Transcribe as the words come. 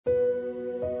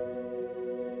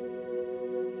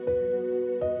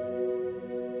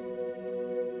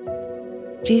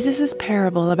Jesus'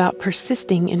 parable about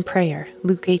persisting in prayer,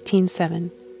 Luke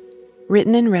 18:7,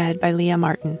 written and read by Leah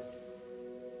Martin.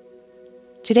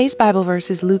 Today's Bible verse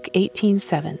is Luke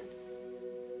 18:7.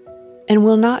 And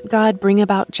will not God bring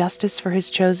about justice for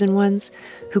his chosen ones,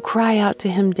 who cry out to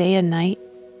him day and night?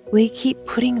 Will he keep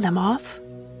putting them off?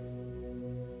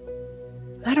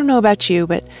 I don't know about you,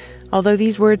 but although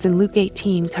these words in Luke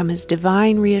 18 come as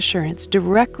divine reassurance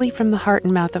directly from the heart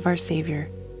and mouth of our Savior,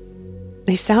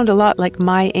 they sound a lot like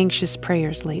my anxious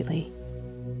prayers lately.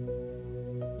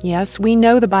 Yes, we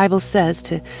know the Bible says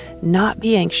to not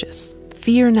be anxious,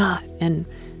 fear not, and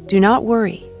do not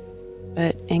worry.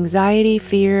 But anxiety,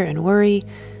 fear, and worry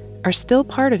are still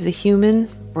part of the human,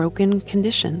 broken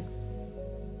condition.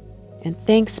 And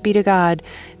thanks be to God,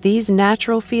 these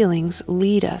natural feelings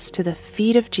lead us to the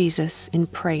feet of Jesus in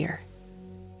prayer.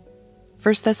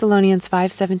 1 Thessalonians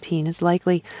 5:17 is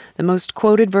likely the most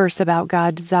quoted verse about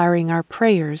God desiring our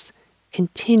prayers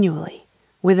continually,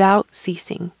 without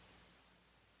ceasing.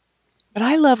 But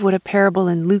I love what a parable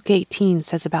in Luke 18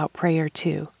 says about prayer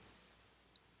too.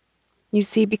 You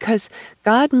see, because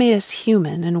God made us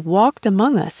human and walked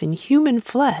among us in human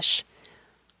flesh,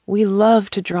 we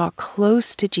love to draw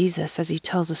close to Jesus as he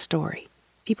tells a story.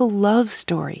 People love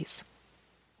stories.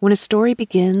 When a story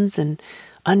begins and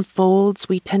unfolds,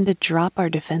 we tend to drop our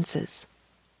defenses,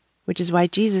 which is why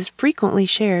Jesus frequently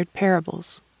shared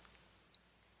parables.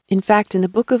 In fact, in the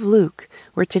book of Luke,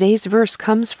 where today's verse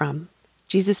comes from,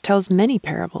 Jesus tells many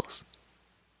parables.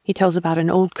 He tells about an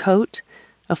old coat,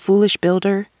 a foolish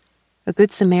builder, a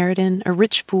good Samaritan, a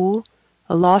rich fool,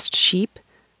 a lost sheep,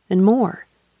 and more.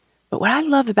 But what I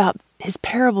love about his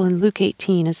parable in Luke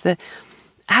 18 is the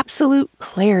absolute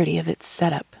clarity of its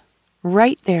setup,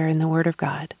 right there in the Word of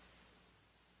God.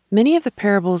 Many of the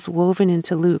parables woven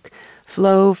into Luke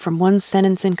flow from one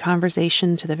sentence in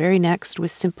conversation to the very next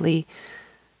with simply,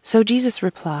 "So Jesus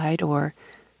replied," or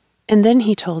 "And then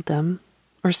he told them,"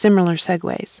 or similar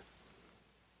segues.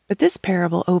 But this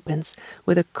parable opens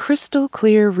with a crystal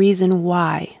clear reason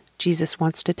why Jesus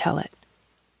wants to tell it.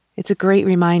 It's a great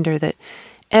reminder that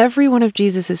every one of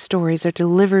Jesus' stories are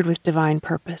delivered with divine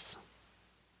purpose.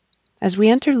 As we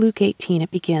enter Luke 18,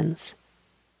 it begins,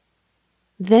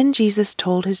 "Then Jesus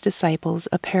told his disciples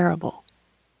a parable,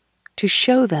 to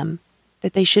show them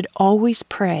that they should always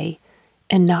pray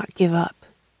and not give up."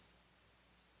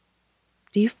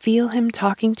 Do you feel him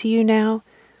talking to you now?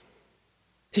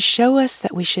 To show us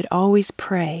that we should always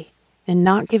pray and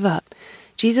not give up,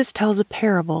 Jesus tells a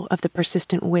parable of the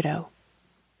persistent widow.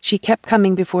 She kept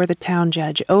coming before the town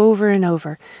judge over and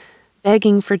over,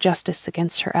 begging for justice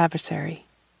against her adversary.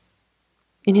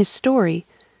 In his story,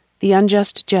 the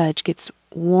unjust judge gets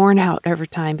worn out over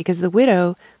time because the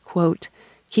widow, quote,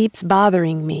 "keeps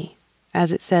bothering me,"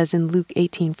 as it says in Luke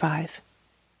 18:5.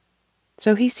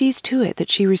 So he sees to it that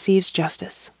she receives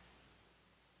justice.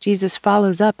 Jesus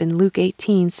follows up in Luke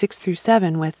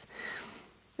 18:6-7 with,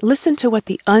 "Listen to what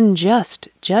the unjust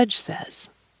judge says.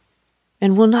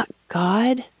 And will not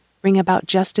God bring about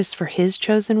justice for his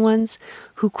chosen ones,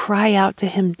 who cry out to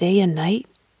him day and night?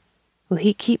 Will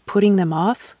he keep putting them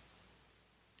off?"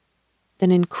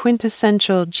 Then in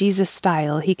quintessential Jesus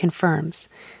style, he confirms,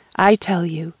 "I tell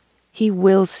you, he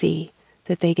will see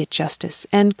that they get justice,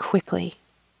 and quickly."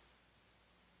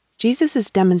 Jesus is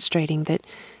demonstrating that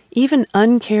even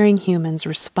uncaring humans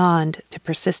respond to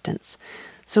persistence.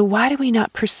 So why do we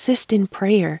not persist in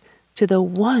prayer to the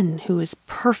one who is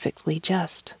perfectly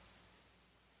just?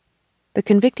 The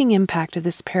convicting impact of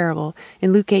this parable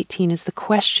in Luke 18 is the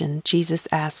question Jesus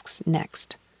asks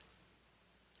next.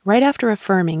 Right after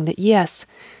affirming that yes,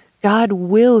 God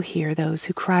will hear those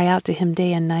who cry out to him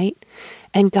day and night,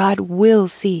 and God will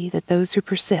see that those who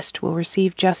persist will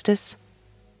receive justice,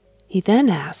 he then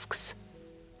asks,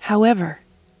 "However,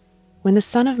 when the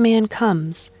Son of Man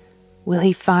comes, will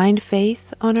he find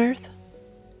faith on earth?"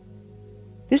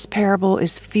 This parable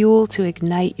is fuel to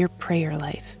ignite your prayer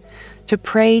life, to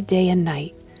pray day and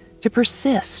night, to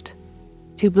persist,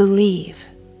 to believe.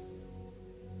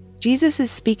 Jesus is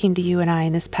speaking to you and I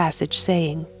in this passage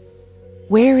saying,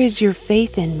 "Where is your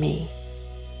faith in me?"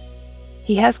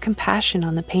 He has compassion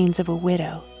on the pains of a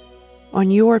widow,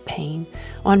 on your pain,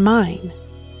 on mine.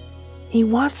 He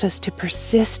wants us to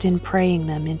persist in praying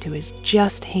them into his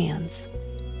just hands,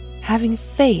 having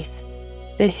faith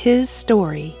that his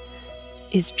story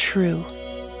is true.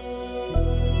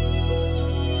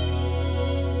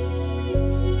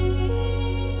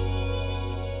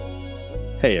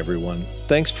 Hey everyone,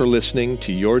 thanks for listening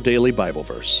to Your Daily Bible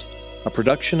Verse, a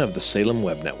production of the Salem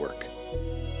Web Network.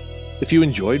 If you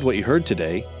enjoyed what you heard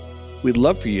today, we'd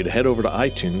love for you to head over to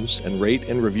iTunes and rate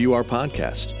and review our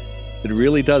podcast. It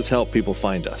really does help people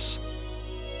find us.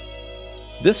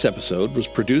 This episode was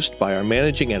produced by our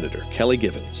managing editor, Kelly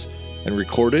Givens, and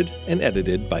recorded and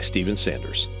edited by Stephen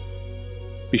Sanders.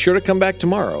 Be sure to come back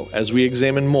tomorrow as we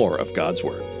examine more of God's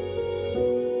Word.